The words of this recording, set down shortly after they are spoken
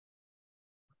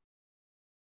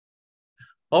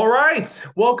All right.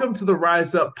 Welcome to the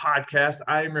Rise Up podcast.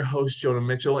 I am your host, Jonah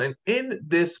Mitchell. And in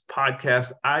this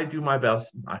podcast, I do my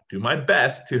best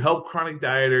to help chronic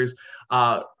dieters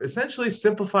essentially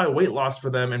simplify weight loss for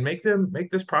them and make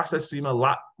this process seem a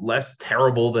lot less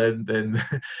terrible than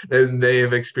than they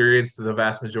have experienced the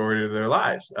vast majority of their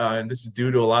lives. And this is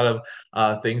due to a lot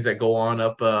of things that go on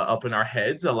up in our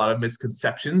heads, a lot of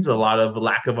misconceptions, a lot of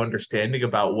lack of understanding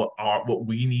about what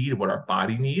we need, what our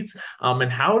body needs,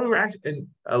 and how to act, and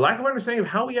a lack of understanding of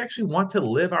how we actually want to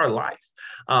live our life.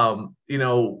 Um, you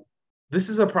know, this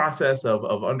is a process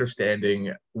of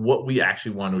understanding what we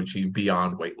actually want to achieve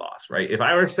beyond weight loss, right? If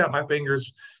I were to snap my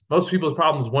fingers, most people's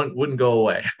problems wouldn't go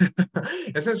away.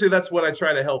 Essentially, that's what I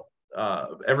try to help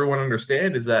everyone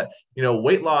understand is that,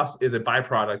 weight loss is a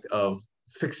byproduct of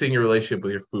fixing your relationship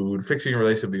with your food, fixing your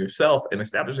relationship with yourself, and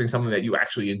establishing something that you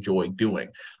actually enjoy doing.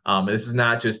 This is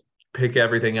not just pick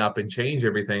everything up and change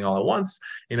everything all at once,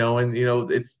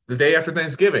 it's the day after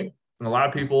Thanksgiving. And a lot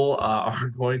of people are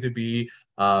going to be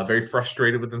very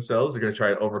frustrated with themselves. They're going to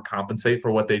try to overcompensate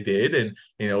for what they did, and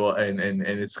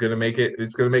it's going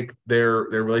to make their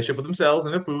relationship with themselves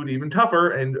and their food even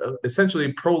tougher, and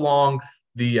essentially prolong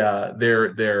their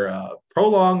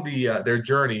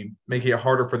journey, making it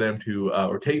harder for them to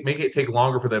make it take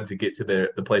longer for them to get to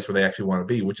the place where they actually want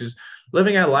to be, which is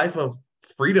living a life of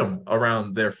freedom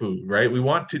around their food, right? We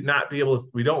want to not be able to,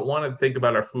 we don't want to think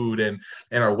about our food and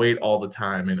our weight all the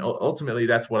time. And ultimately,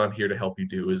 that's what I'm here to help you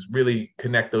do, is really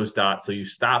connect those dots so you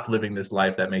stop living this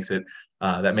life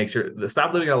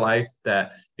stop living a life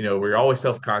that, where you're always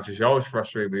self-conscious, you're always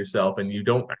frustrated with yourself, and you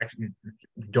don't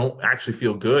actually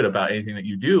feel good about anything that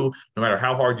you do. No matter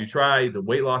how hard you try, the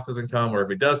weight loss doesn't come, or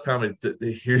if it does come,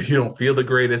 you don't feel the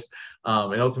greatest.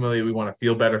 And ultimately, we want to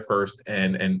feel better first,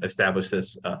 and establish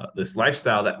this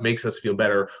lifestyle that makes us feel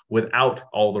better without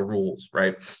all the rules,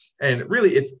 right? And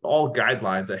really, it's all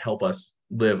guidelines that help us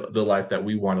live the life that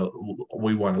we want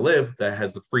to live, that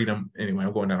has the freedom. Anyway,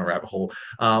 I'm going down a rabbit hole.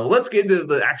 Let's get into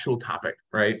the actual topic,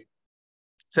 right?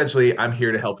 Essentially, I'm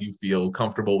here to help you feel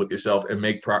comfortable with yourself and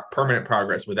make permanent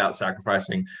progress without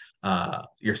sacrificing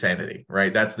your sanity,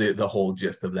 right? That's the whole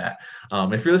gist of that.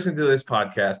 If you're listening to this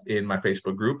podcast in my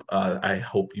Facebook group, I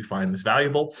hope you find this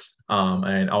valuable.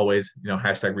 And always,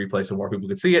 hashtag replay so more people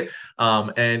can see it.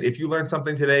 And if you learned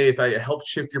something today, if I helped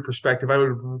shift your perspective, I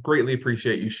would greatly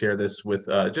appreciate you share this with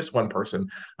just one person.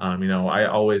 I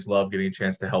always love getting a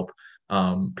chance to help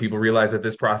people realize that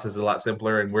this process is a lot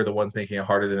simpler, and we're the ones making it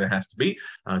harder than it has to be,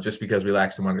 just because we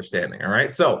lack some understanding. All right.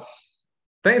 So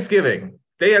Thanksgiving,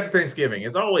 day after Thanksgiving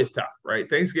is always tough, right?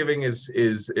 Thanksgiving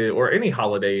or any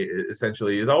holiday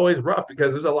essentially is always rough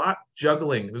because there's a lot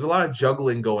juggling. There's a lot of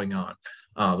juggling going on.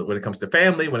 When it comes to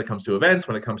family, when it comes to events,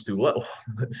 when it comes to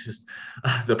it's just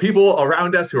the people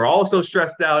around us who are also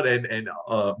stressed out and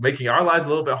making our lives a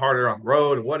little bit harder on the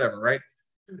road and whatever, right?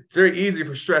 It's very easy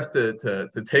for stress to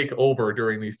take over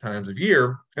during these times of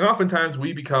year, and oftentimes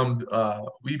we become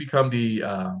we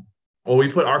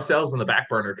put ourselves on the back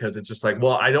burner because it's just like,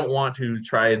 well, I don't want to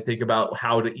try and think about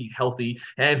how to eat healthy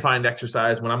and find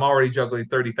exercise when I'm already juggling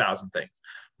 30,000 things,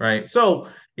 right? So,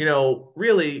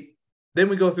 really, then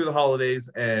we go through the holidays,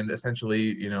 and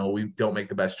essentially, we don't make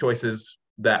the best choices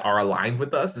that are aligned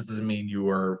with us.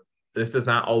 This does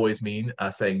not always mean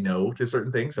saying no to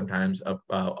certain things. Sometimes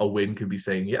a win could be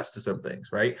saying yes to some things,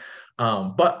 right?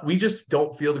 But we just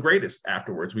don't feel the greatest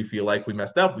afterwards. We feel like we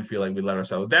messed up. We feel like we let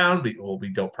ourselves down. We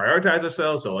don't prioritize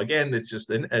ourselves. So again, it's just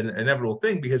an inevitable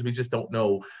thing because we just don't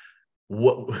know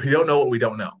what we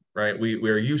don't know, right?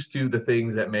 We're used to the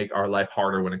things that make our life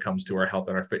harder when it comes to our health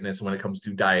and our fitness, when it comes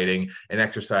to dieting and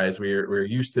exercise. We're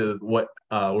used to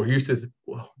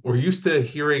we're used to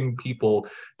hearing people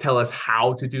tell us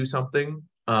how to do something,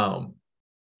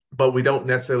 but we don't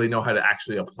necessarily know how to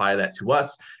actually apply that to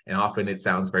us. And often it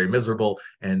sounds very miserable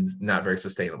and not very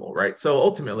sustainable, right? So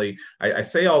ultimately, I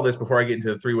say all this before I get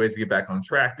into the 3 ways to get back on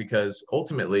track, because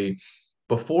ultimately,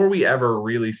 before we ever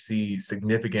really see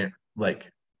significant,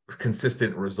 like,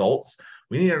 consistent results,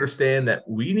 we need to understand that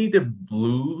we need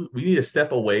to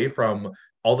step away from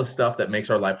all the stuff that makes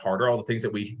our life harder, all the things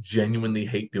that we genuinely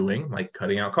hate doing, like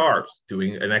cutting out carbs,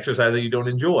 doing an exercise that you don't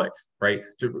enjoy, right?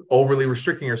 Overly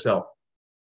restricting yourself,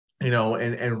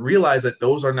 and realize that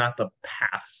those are not the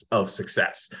paths of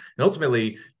success. And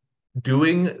ultimately,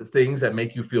 doing things that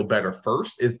make you feel better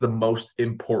first is the most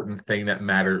important thing that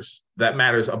matters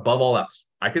above all else.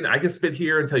 I can spit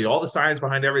here and tell you all the science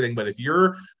behind everything, but if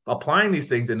you're applying these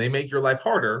things and they make your life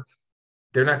harder,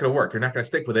 they're not going to work. You're not going to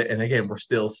stick with it. And again, we're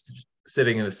still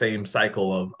sitting in the same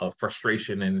cycle of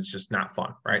frustration, and it's just not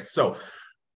fun, right? So,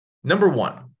 number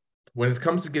one, when it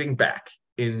comes to getting back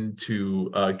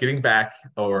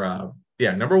or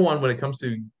yeah, number one, when it comes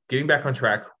to getting back on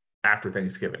track after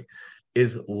Thanksgiving,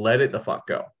 is let it the fuck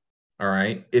go. All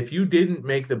right. If you didn't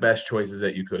make the best choices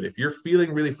that you could, if you're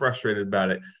feeling really frustrated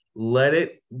about it, let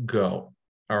it go.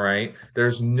 All right.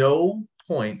 There's no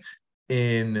point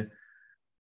in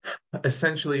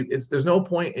essentially there's no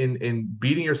point in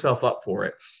beating yourself up for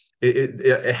it.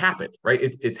 It happened, right?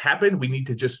 It's happened. We need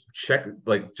to just check,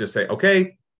 like just say,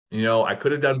 okay, I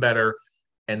could have done better,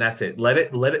 and that's it. Let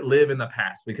it live in the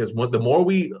past, because the more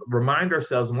we remind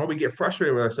ourselves, the more we get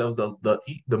frustrated with ourselves,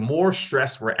 the more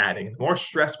stress we're adding. The more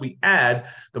stress we add,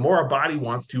 the more our body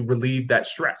wants to relieve that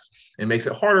stress. It makes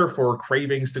it harder for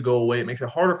cravings to go away. It makes it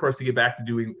harder for us to get back to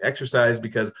doing exercise,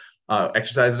 because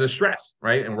exercise is a stress,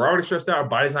 right? And we're already stressed out. Our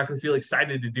body's not going to feel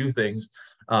excited to do things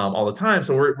all the time.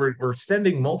 So we're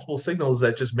sending multiple signals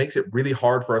that just makes it really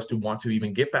hard for us to want to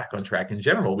even get back on track in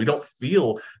general. We don't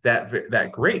feel that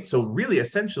great. So really,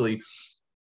 essentially,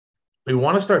 we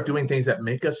want to start doing things that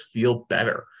make us feel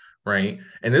better, right?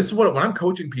 And this is what, when I'm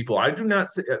coaching people, I do not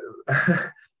say,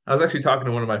 I was actually talking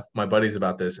to one of my buddies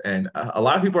about this, and a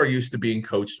lot of people are used to being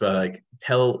coached by like,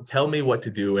 tell me what to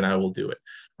do and I will do it,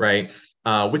 right?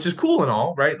 Which is cool and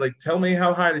all, right? Like, tell me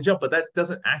how high to jump, but that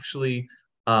doesn't actually,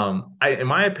 in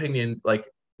my opinion, like,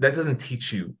 that doesn't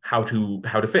teach you how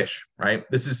to fish, right?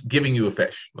 This is giving you a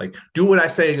fish. Like, do what I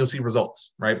say and you'll see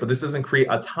results, right? But this doesn't create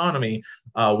autonomy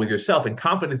with yourself and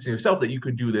confidence in yourself that you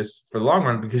could do this for the long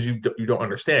run, because you don't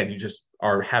understand. You just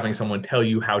are having someone tell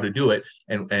you how to do it,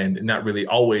 and not really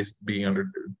always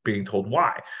being told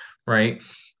why, right?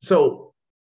 So,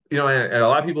 and a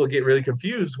lot of people get really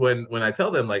confused when I tell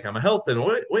them, like, I'm a health and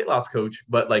weight loss coach,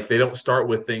 but like, they don't start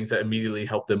with things that immediately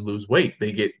help them lose weight.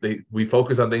 We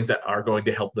focus on things that are going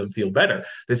to help them feel better.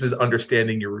 This is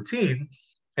understanding your routine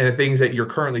and the things that you're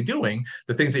currently doing,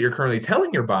 the things that you're currently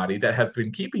telling your body that have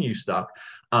been keeping you stuck,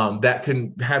 that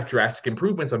can have drastic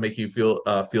improvements on making you feel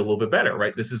a little bit better,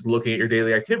 right? This is looking at your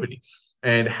daily activity.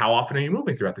 And how often are you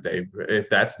moving throughout the day? If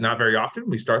that's not very often,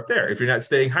 we start there. If you're not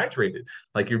staying hydrated,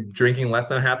 like you're drinking less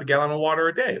than a half a gallon of water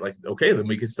a day, like, okay, then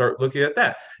we can start looking at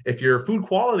that. If your food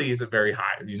quality isn't very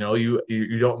high, you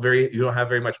don't have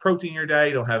very much protein in your diet,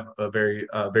 you don't have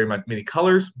very much many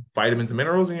colors, vitamins and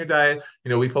minerals in your diet.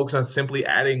 We focus on simply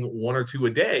adding one or two a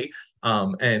day,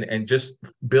 and just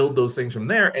build those things from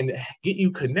there and get you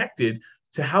connected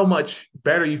to how much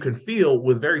better you can feel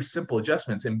with very simple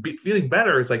adjustments. And feeling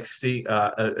better is like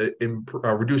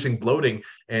reducing bloating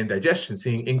and digestion,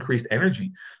 seeing increased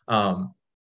energy.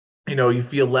 You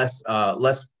feel less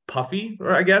puffy,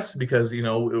 or I guess, because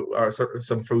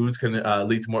some foods can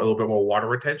lead to a little bit more water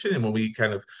retention, and when we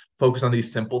kind of focus on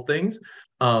these simple things,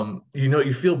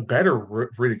 you feel better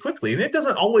really quickly, and it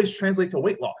doesn't always translate to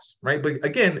weight loss, right? But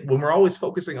again, when we're always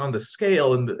focusing on the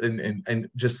scale and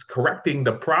just correcting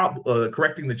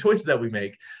the choices that we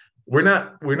make, we're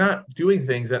not doing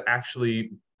things that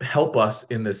actually help us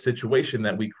in the situation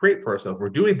that we create for ourselves. We're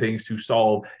doing things to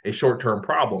solve a short-term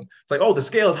problem. It's like, oh, the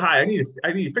scale is high. I need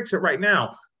to fix it right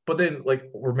now. But then, like,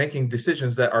 we're making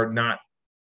decisions that are not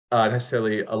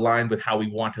necessarily aligned with how we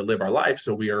want to live our life.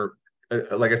 So we are,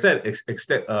 like I said,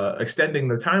 extending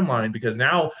the timeline, because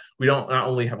now we don't not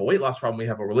only have a weight loss problem, we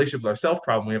have a relationship with ourself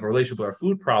problem, we have a relationship with our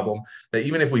food problem. That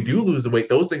even if we do lose the weight,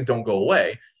 those things don't go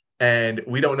away, and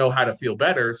we don't know how to feel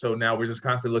better. So now we're just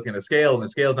constantly looking at the scale, and the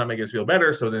scale's not making us feel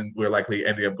better. So then we're likely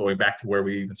ending up going back to where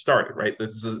we even started, right?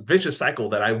 This is a vicious cycle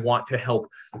that I want to help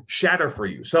shatter for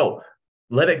you. So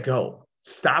let it go.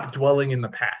 Stop dwelling in the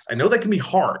past. I know that can be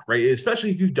hard, right?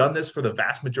 Especially if you've done this for the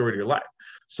vast majority of your life.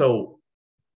 So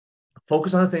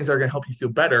focus on the things that are going to help you feel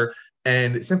better.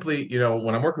 And simply,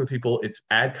 when I'm working with people, it's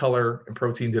add color and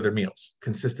protein to their meals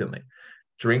consistently.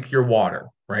 Drink your water,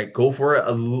 right? Go for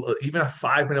even a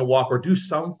 5-minute walk, or do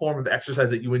some form of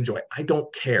exercise that you enjoy. I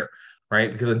don't care,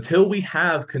 right? Because until we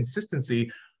have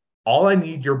consistency, all I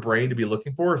need your brain to be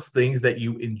looking for is things that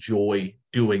you enjoy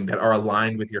doing that are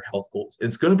aligned with your health goals.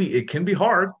 It can be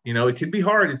hard, it can be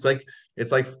hard. It's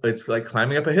like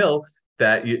climbing up a hill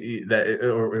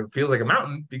or it feels like a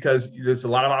mountain, because there's a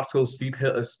lot of obstacles,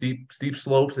 steep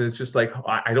slopes, and it's just like,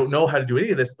 I don't know how to do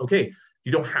any of this. Okay,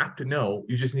 you don't have to know.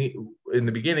 You just need, in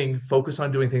the beginning, focus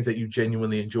on doing things that you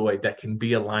genuinely enjoy that can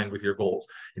be aligned with your goals.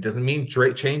 It doesn't mean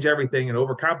change everything and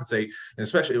overcompensate, and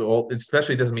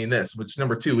especially doesn't mean this. Which,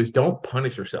 number two, is don't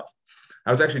punish yourself.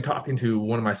 I was actually talking to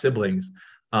one of my siblings,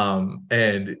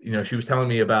 and she was telling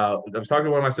me about. I was talking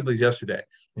to one of my siblings yesterday,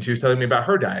 and she was telling me about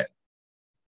her diet,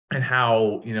 and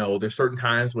how there's certain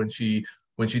times when she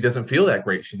when she doesn't feel that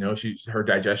great. She knows her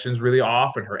digestion's really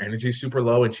off and her energy's super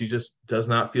low, and she just does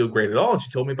not feel great at all. And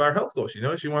she told me about her health goals.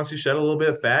 She wants to shed a little bit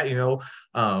of fat,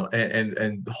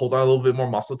 and hold on a little bit more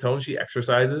muscle tone. She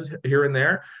exercises here and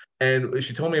there. And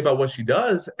she told me about what she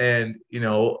does. And,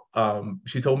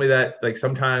 she told me that like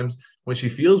sometimes when she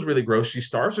feels really gross, she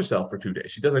starves herself for 2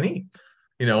 days. She doesn't eat,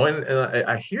 and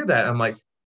I hear that. I'm like,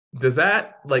 does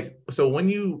that like so when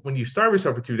you starve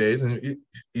yourself for 2 days and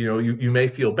you may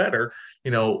feel better,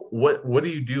 what do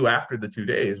you do after the 2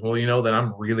 days? Well, that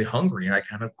I'm really hungry and I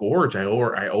kind of gorge, I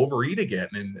overeat again,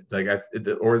 and like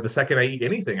or the second I eat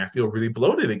anything I feel really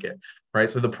bloated again, right?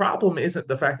 So the problem isn't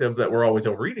the fact that we're always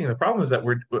overeating. The problem is that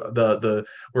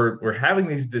we're having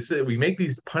we make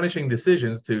these punishing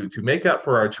decisions to make up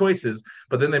for our choices,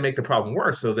 but then they make the problem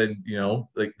worse. So then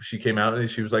like she came out and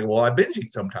she was like, well, I binge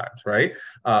eat sometimes, right?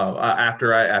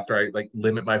 After I like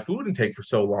limit my food intake for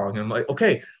so long. And I'm like,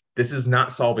 okay, this is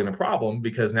not solving the problem,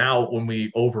 because now when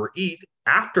we overeat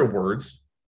afterwards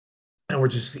and we're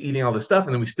just eating all this stuff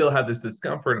and then we still have this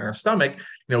discomfort in our stomach,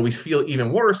 we feel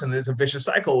even worse, and it's a vicious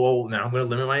cycle. Well, now I'm going to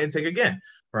limit my intake again,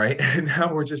 right? And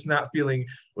now we're just not feeling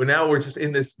well. Now we're just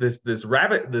in this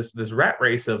rat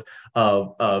race of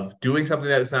doing something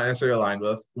that is not necessarily aligned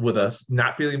with us,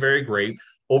 not feeling very great,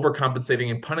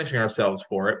 overcompensating and punishing ourselves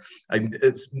for it. And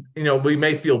we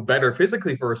may feel better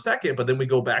physically for a second, but then we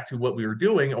go back to what we were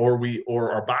doing,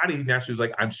 or our body naturally is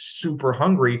like, I'm super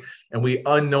hungry, and we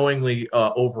unknowingly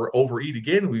overeat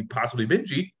again. We possibly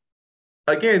binge eat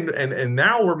again, and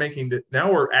now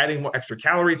we're adding more extra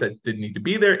calories that didn't need to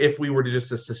be there if we were to just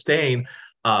to sustain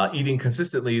eating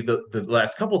consistently the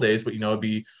last couple of days. But it'd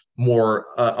be more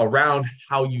around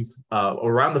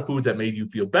around the foods that made you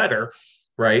feel better,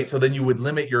 right? So then you would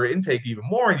limit your intake even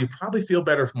more, and you probably feel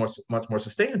better much more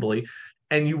sustainably.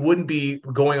 And you wouldn't be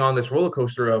going on this roller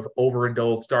coaster of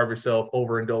overindulge, starve yourself,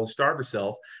 overindulge, starve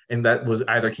yourself. And that was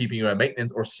either keeping you at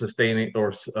maintenance or sustaining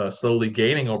or slowly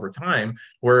gaining over time.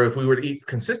 Where if we were to eat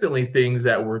consistently things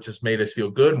that were just made us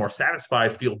feel good, more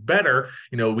satisfied, feel better,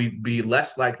 we'd be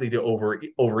less likely to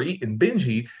overeat and binge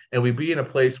eat. And we'd be in a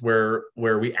place where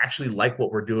we actually like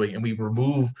what we're doing, and we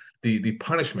remove the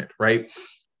punishment, right?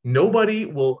 Nobody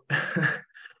will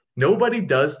nobody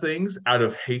does things out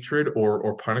of hatred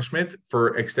or punishment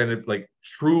for extended, like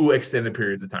true extended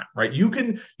periods of time, right? You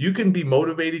can be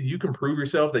motivated, you can prove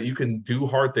yourself that you can do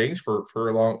hard things for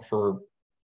a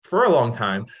long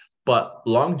time, but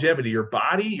longevity, your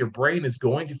body, your brain is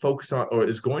going to focus on, or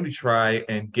is going to try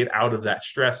and get out of that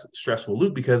stressful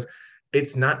loop, because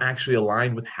it's not actually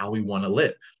aligned with how we want to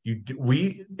live.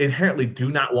 We inherently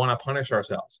do not want to punish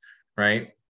ourselves,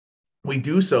 right? We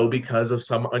do so because of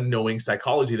some unknowing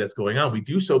psychology that's going on. We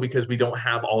do so because we don't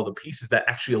have all the pieces that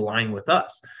actually align with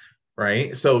us,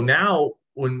 right? So now,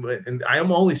 and I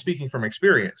am only speaking from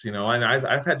experience, and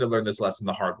I've had to learn this lesson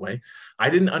the hard way. I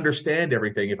didn't understand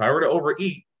everything. If I were to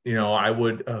overeat, I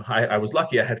would. I was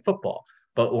lucky I had football.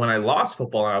 But when I lost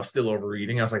football and I was still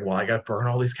overeating, I was like, well, I got to burn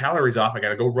all these calories off. I got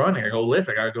to go run. I got to go lift.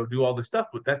 I got to go do all this stuff.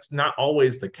 But that's not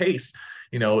always the case,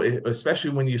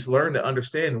 especially when you learn to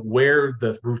understand where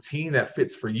the routine that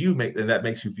fits for you and that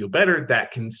makes you feel better,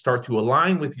 that can start to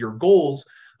align with your goals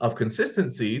of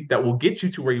consistency that will get you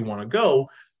to where you want to go.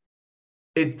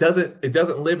 It doesn't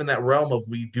live in that realm of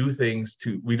we do things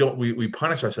we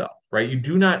punish ourselves, right? You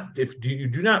do not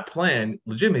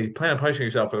legitimately plan on punishing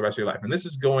yourself for the rest of your life. And this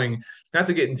is going, not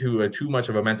to get into too much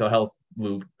of a mental health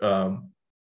loop.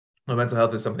 Mental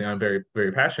health is something I'm very,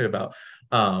 very passionate about.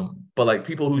 But like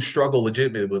people who struggle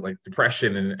legitimately with like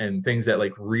depression and things that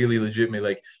like really legitimately,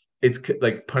 like it's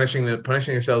like punishing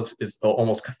yourselves is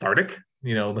almost cathartic.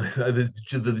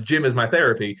 The gym is my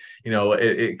therapy.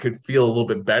 It could feel a little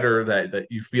bit better that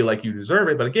you feel like you deserve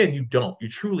it, but again, you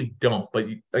truly don't. But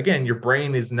again, your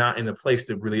brain is not in a place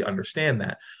to really understand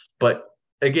that. But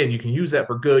again, you can use that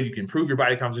for good. You can improve your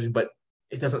body composition, but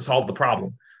it doesn't solve the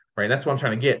problem, right? That's what I'm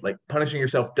trying to get. Like punishing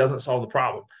yourself doesn't solve the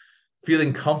problem.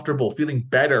 Feeling comfortable, feeling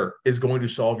better is going to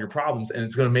solve your problems, and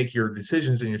it's going to make your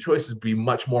decisions and your choices be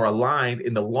much more aligned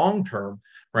in the long term,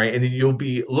 right? And then you'll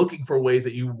be looking for ways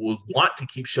that you will want to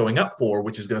keep showing up for,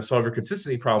 which is going to solve your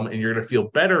consistency problem, and you're going to feel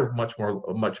better much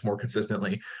more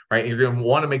consistently, right? And you're going to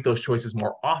want to make those choices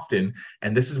more often.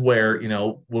 And this is where,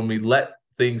 when we let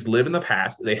things live in the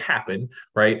past, they happen,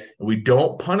 right? And we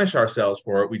don't punish ourselves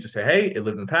for it. We just say, hey, it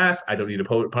lived in the past. I don't need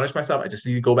to punish myself. I just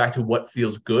need to go back to what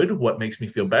feels good, what makes me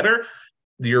feel better.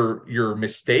 Your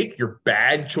mistake, your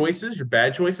bad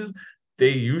choices, they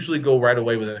usually go right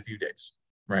away within a few days,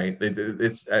 right?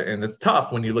 It's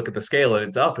tough when you look at the scale and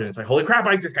it's up and it's like, holy crap,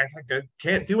 I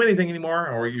can't do anything anymore,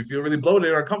 or you feel really bloated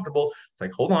or uncomfortable. It's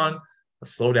like, hold on,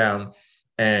 let's slow down.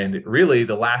 And really,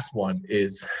 the last one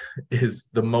is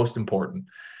the most important.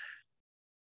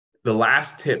 The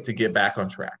last tip to get back on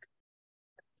track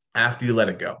after you let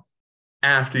it go,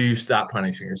 after you stop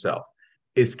punishing yourself,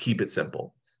 is keep it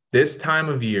simple. This time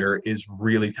of year is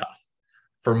really tough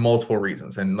for multiple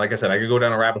reasons. And like I said, I could go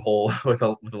down a rabbit hole with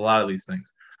a lot of these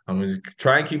things. I'm going to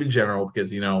try and keep it general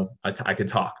because, I can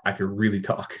talk. I can really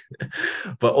talk.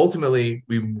 But ultimately,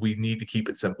 we need to keep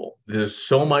it simple. There's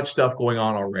so much stuff going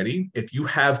on already. If you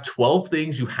have 12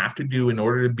 things you have to do in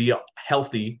order to be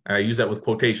healthy, and I use that with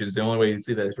quotations, the only way you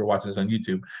see that is if you're watching this on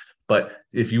YouTube. But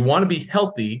if you want to be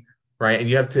healthy, right, and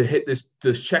you have to hit this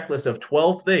checklist of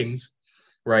 12 things,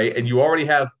 right, and you already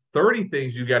have 30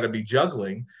 things you got to be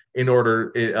juggling in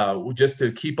order just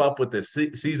to keep up with the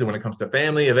season when it comes to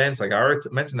family events. Like I already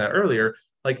mentioned that earlier,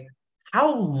 like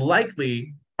how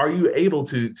likely are you able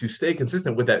to stay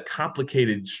consistent with that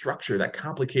complicated structure, that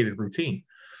complicated routine?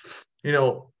 You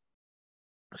know,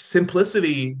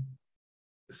 simplicity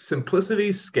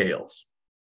scales.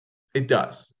 It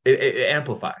does. It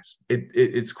amplifies.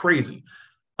 It's crazy.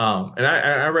 And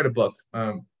I read a book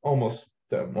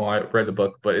well, I read the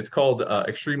book, but it's called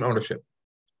Extreme Ownership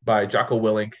by Jocko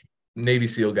Willink, Navy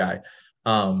SEAL guy.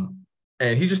 And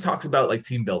he just talks about like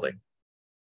team building.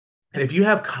 And if you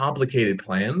have complicated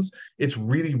plans, it's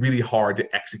really, really hard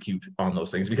to execute on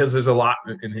those things because there's a lot.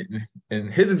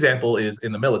 In his example is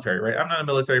in the military, right? I'm not a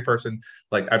military person.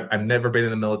 Like I've never been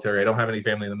in the military. I don't have any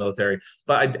family in the military.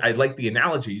 But I like the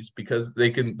analogies because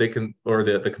they can, or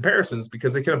the comparisons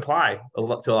because they can apply to a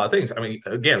lot of things. I mean,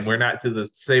 again, we're not to the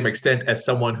same extent as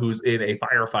someone who's in a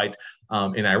firefight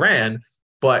in Iran,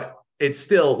 but it's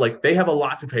still like they have a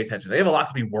lot to pay attention. They have a lot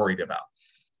to be worried about,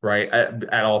 right?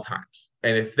 At all times.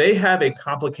 And if they have a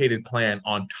complicated plan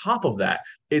on top of that,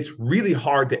 it's really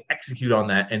hard to execute on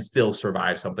that and still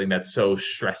survive something that's so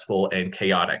stressful and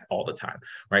chaotic all the time,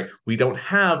 right? We don't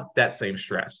have that same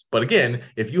stress. But again,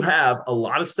 if you have a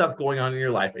lot of stuff going on in your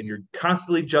life and you're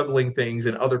constantly juggling things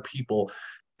and other people,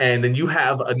 and then you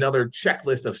have another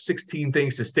checklist of 16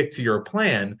 things to stick to your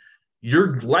plan,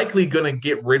 you're likely going to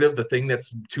get rid of the thing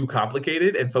that's too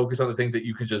complicated and focus on the things that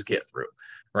you can just get through,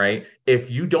 right?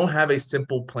 If you don't have a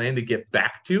simple plan to get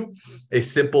back to, a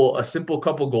simple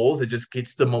couple goals that just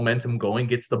gets the momentum going,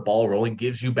 gets the ball rolling,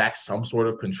 gives you back some sort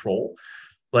of control,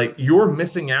 like you're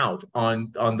missing out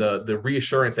on the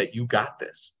reassurance that you got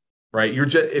this, right? You're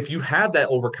just, if you have that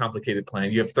overcomplicated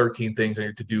plan, you have 13 things on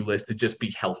your to-do list to just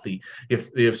be healthy. If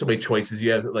you have so many choices,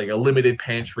 you have like a limited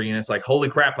pantry, and it's like, holy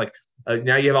crap, like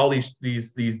now you have all these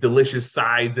delicious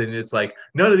sides, and it's like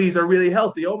none of these are really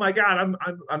healthy. Oh my God,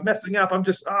 I'm messing up. I'm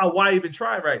just why even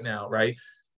try right now, right?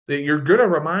 That you're gonna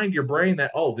remind your brain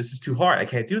that, oh, this is too hard. I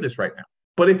can't do this right now.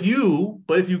 But if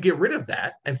you get rid of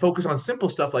that and focus on simple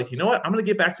stuff like, you know what, I'm going to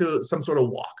get back to some sort of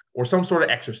walk or some sort of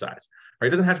exercise, right?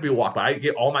 It doesn't have to be a walk, but I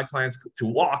get all my clients to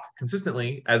walk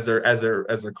consistently as their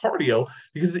cardio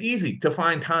because it's easy to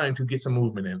find time to get some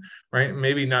movement in, right?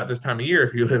 Maybe not this time of year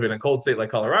if you live in a cold state like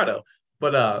Colorado,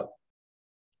 but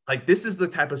like this is the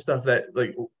type of stuff that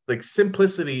like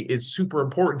simplicity is super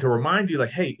important to remind you,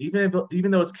 like, hey, even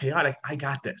though it's chaotic, I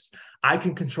got this. I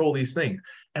can control these things.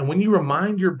 And when you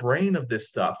remind your brain of this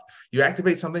stuff, you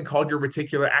activate something called your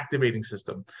reticular activating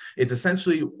system. It's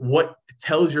essentially what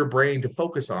tells your brain to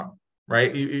focus on,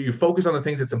 right? You focus on the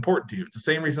things that's important to you. It's the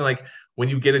same reason like when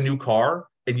you get a new car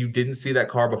and you didn't see that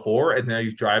car before and now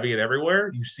you're driving it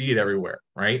everywhere, you see it everywhere,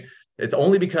 right? It's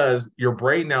only because your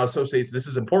brain now associates this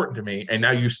is important to me, and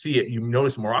now you see it, you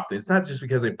notice more often. It's not just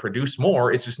because they produce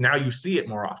more, it's just now you see it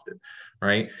more often,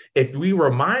 right? If we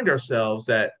remind ourselves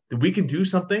that we can do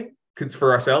something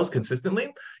for ourselves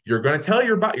consistently, you're going to tell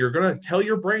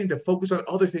your brain to focus on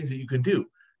other things that you can do,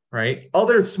 right?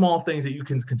 Other small things that you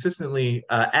can consistently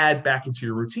add back into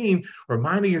your routine,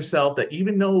 reminding yourself that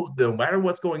even though no matter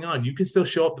what's going on, you can still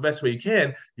show up the best way you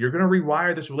can. You're going to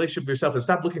rewire this relationship with yourself and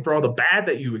stop looking for all the bad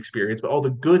that you experience, but all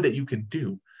the good that you can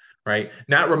do, right?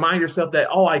 Not remind yourself that,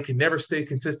 oh, I can never stay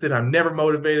consistent. I'm never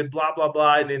motivated, blah, blah,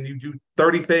 blah. And then you do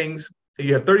 30 things.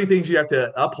 You have 30 things you have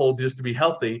to uphold just to be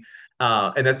healthy.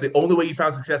 And that's the only way you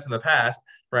found success in the past,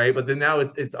 right? But then now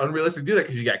it's unrealistic to do that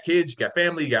because you got kids, you got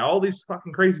family, you got all these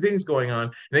fucking crazy things going on.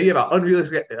 And then you have an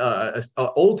unrealistic,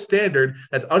 old standard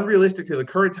that's unrealistic to the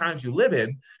current times you live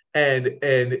in.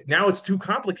 And now it's too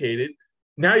complicated.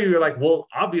 now you're like, well,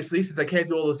 obviously, since I can't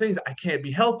do all those things, I can't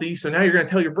be healthy. So now you're going to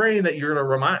tell your brain that you're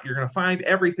going to find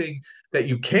everything that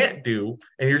you can't do,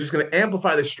 and you're just going to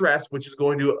amplify the stress, which is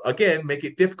going to again make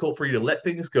it difficult for you to let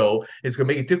things go. It's going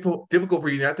to make it difficult for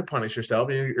you not to punish yourself,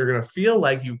 and you're going to feel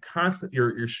like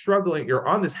you're struggling. You're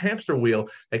on this hamster wheel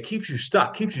that keeps you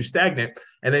stuck, keeps you stagnant,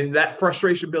 and then that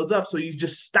frustration builds up. So you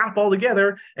just stop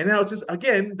altogether, and now it's just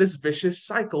again this vicious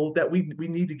cycle that we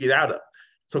need to get out of.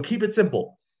 So keep it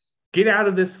simple. Get out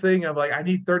of this thing of like, I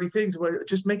need 30 things. Well,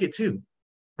 just make it two,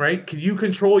 right? Can you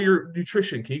control your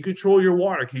nutrition? Can you control your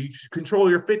water? Can you control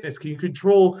your fitness? Can you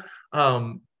control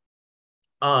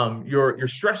your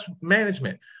stress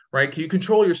management, right? Can you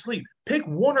control your sleep? Pick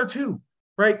one or two,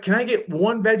 right? Can I get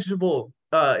one vegetable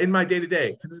in my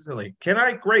day-to-day consistently? Can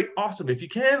I? Great, awesome. If you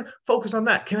can, focus on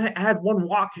that. Can I add one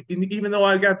walk? Even though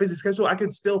I got a busy schedule, I can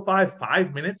still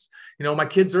 5 minutes. You know, my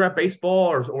kids are at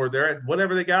baseball or they're at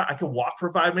whatever they got. I can walk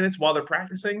for 5 minutes while they're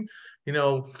practicing. You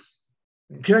know,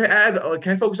 can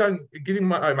I focus on getting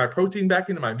my protein back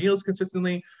into my meals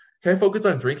consistently? Can I focus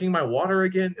on drinking my water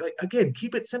again? Like, again,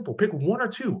 keep it simple. Pick one or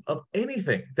two of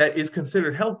anything that is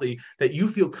considered healthy that you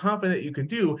feel confident you can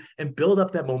do, and build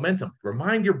up that momentum.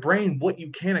 Remind your brain what you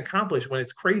can accomplish when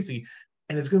it's crazy,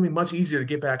 and it's going to be much easier to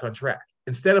get back on track.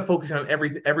 Instead of focusing on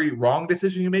every wrong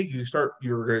decision you make,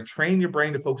 you're going to train your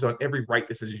brain to focus on every right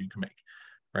decision you can make,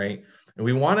 right? And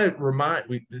we want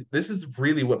to this is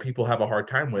really what people have a hard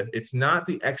time with. It's not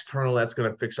the external that's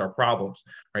going to fix our problems,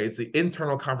 right? It's the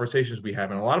internal conversations we have.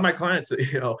 And a lot of my clients,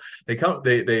 they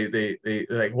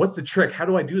like, what's the trick? How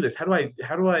do I do this? How do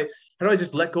I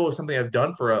just let go of something I've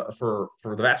done for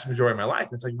the vast majority of my life?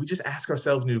 It's like, we just ask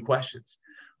ourselves new questions,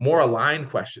 more aligned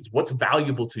questions. What's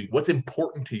valuable to you? What's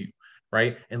important to you?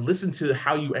 Right? And listen to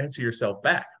how you answer yourself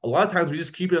back. A lot of times we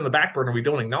just keep it on the back burner. We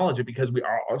don't acknowledge it because we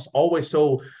are always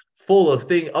so full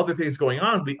of other things going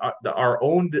on. Our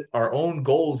own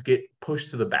goals get pushed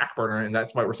to the back burner, and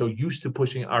that's why we're so used to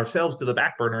pushing ourselves to the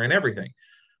back burner and everything.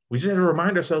 We just have to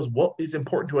remind ourselves what is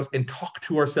important to us and talk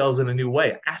to ourselves in a new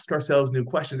way. Ask ourselves new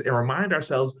questions and remind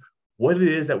ourselves what it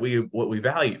is that we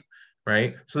value.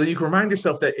 Right? So that you can remind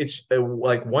yourself that it's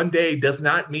like one day does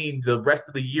not mean the rest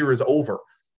of the year is over.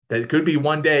 That could be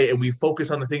one day, and we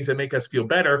focus on the things that make us feel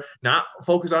better, not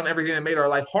focus on everything that made our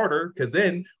life harder, because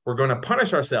then we're going to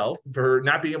punish ourselves for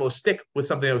not being able to stick with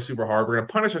something that was super hard. We're going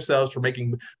to punish ourselves for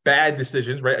making bad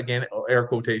decisions, right? Again, air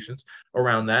quotations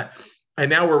around that. And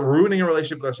now we're ruining a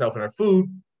relationship with ourselves and our food,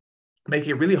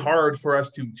 making it really hard for us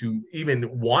to even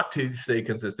want to stay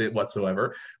consistent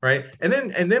whatsoever, right? And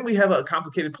then we have a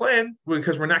complicated plan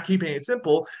because we're not keeping it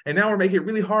simple, and now we're making it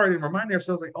really hard and reminding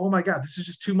ourselves like, oh my God, this is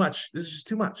just too much. This is just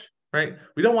too much, right?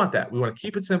 We don't want that. We want to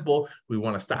keep it simple. We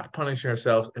want to stop punishing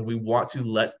ourselves, and we want to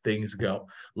let things go.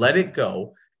 Let it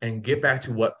go and get back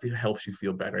to what helps you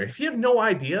feel better. If you have no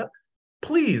idea,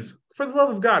 please, for the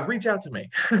love of God, reach out to me.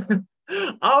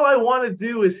 All I want to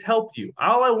do is help you.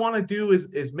 All I want to do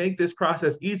is make this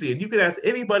process easy. And you can ask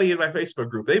anybody in my Facebook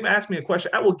group. They've asked me a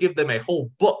question. I will give them a whole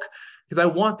book because I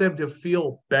want them to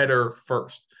feel better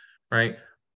first, right?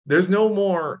 There's no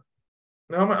more.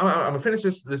 I'm gonna finish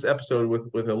this episode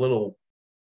with a little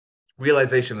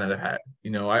realization that I've had.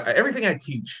 You know, everything I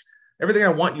teach, everything I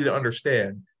want you to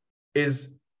understand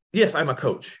is, yes, I'm a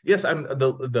coach. Yes, I'm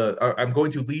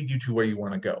going to lead you to where you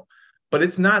want to go, but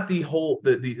it's not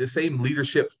the same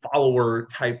leadership follower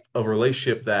type of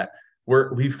relationship that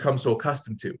we've come so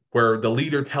accustomed to, where the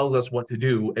leader tells us what to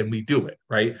do and we do it,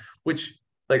 right? Which,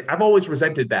 like, I've always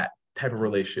resented that type of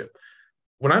relationship.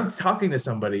 When I'm talking to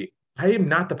somebody, I am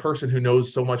not the person who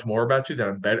knows so much more about you that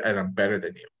I'm better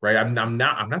than you, right? I'm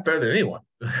not better than anyone.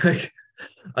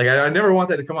 I never want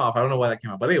that to come off. I don't know why that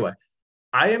came out, but anyway,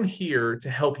 I am here to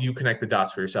help you connect the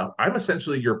dots for yourself. I'm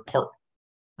essentially your partner,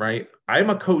 right? I'm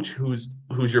a coach who's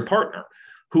your partner,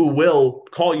 who will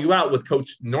call you out with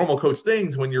normal coach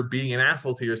things when you're being an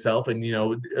asshole to yourself and, you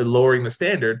know, lowering the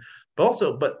standard.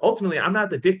 But ultimately, I'm not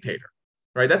the dictator,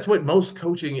 right? That's what most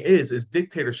coaching is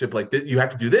dictatorship. Like, you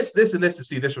have to do this, this, and this to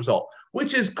see this result,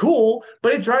 which is cool,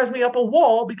 but it drives me up a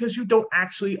wall because you don't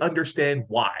actually understand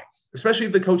why, especially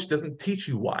if the coach doesn't teach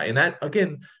you why. And that,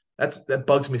 again, that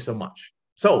bugs me so much.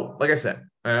 So, like I said,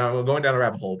 we're going down a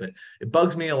rabbit hole a bit. It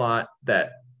bugs me a lot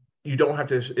that you don't have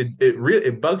to.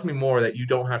 It bugs me more that you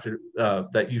don't have to.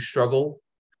 That you struggle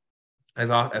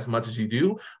as much as you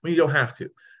do when you don't have to.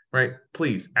 right?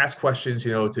 Please ask questions,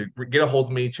 to get a hold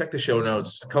of me, check the show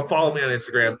notes, come follow me on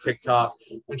Instagram, TikTok,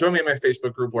 and join me in my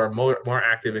Facebook group where I'm more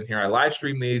active in here. I live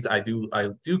stream these. I do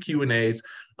Q&As.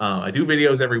 I do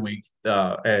videos every week,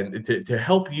 and to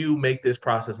help you make this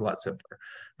process a lot simpler.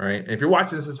 All right. And if you're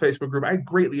watching this Facebook group, I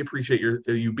greatly appreciate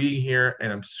you being here.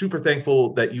 And I'm super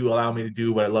thankful that you allow me to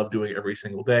do what I love doing every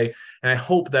single day. And I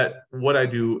hope that what I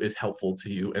do is helpful to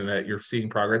you and that you're seeing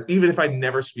progress. Even if I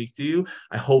never speak to you,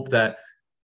 I hope that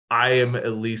I am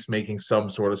at least making some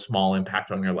sort of small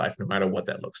impact on your life, no matter what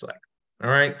that looks like.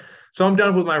 All right. So I'm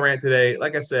done with my rant today.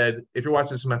 Like I said, if you're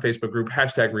watching this in my Facebook group,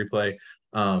 hashtag replay.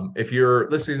 If you're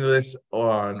listening to this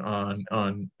on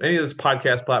any of this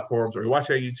podcast platforms or you're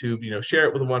watching on YouTube, share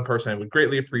it with one person. I would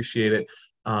greatly appreciate it.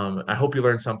 I hope you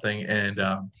learned something, and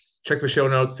check the show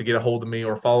notes to get a hold of me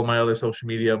or follow my other social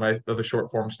media, my other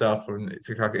short form stuff on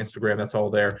TikTok, Instagram. That's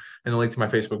all there. And the link to my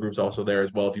Facebook group is also there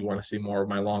as well if you want to see more of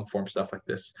my long form stuff like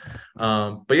this.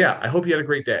 But yeah, I hope you had a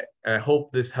great day. And I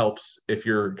hope this helps if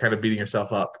you're kind of beating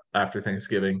yourself up after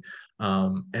Thanksgiving.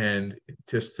 And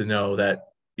just to know that,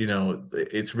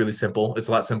 it's really simple. It's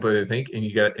a lot simpler than you think.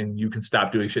 And you can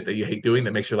stop doing shit that you hate doing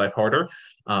that makes your life harder,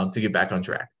 to get back on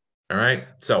track. All right.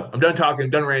 So I'm done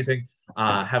talking, done ranting.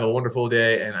 Have a wonderful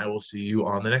day, and I will see you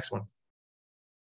on the next one.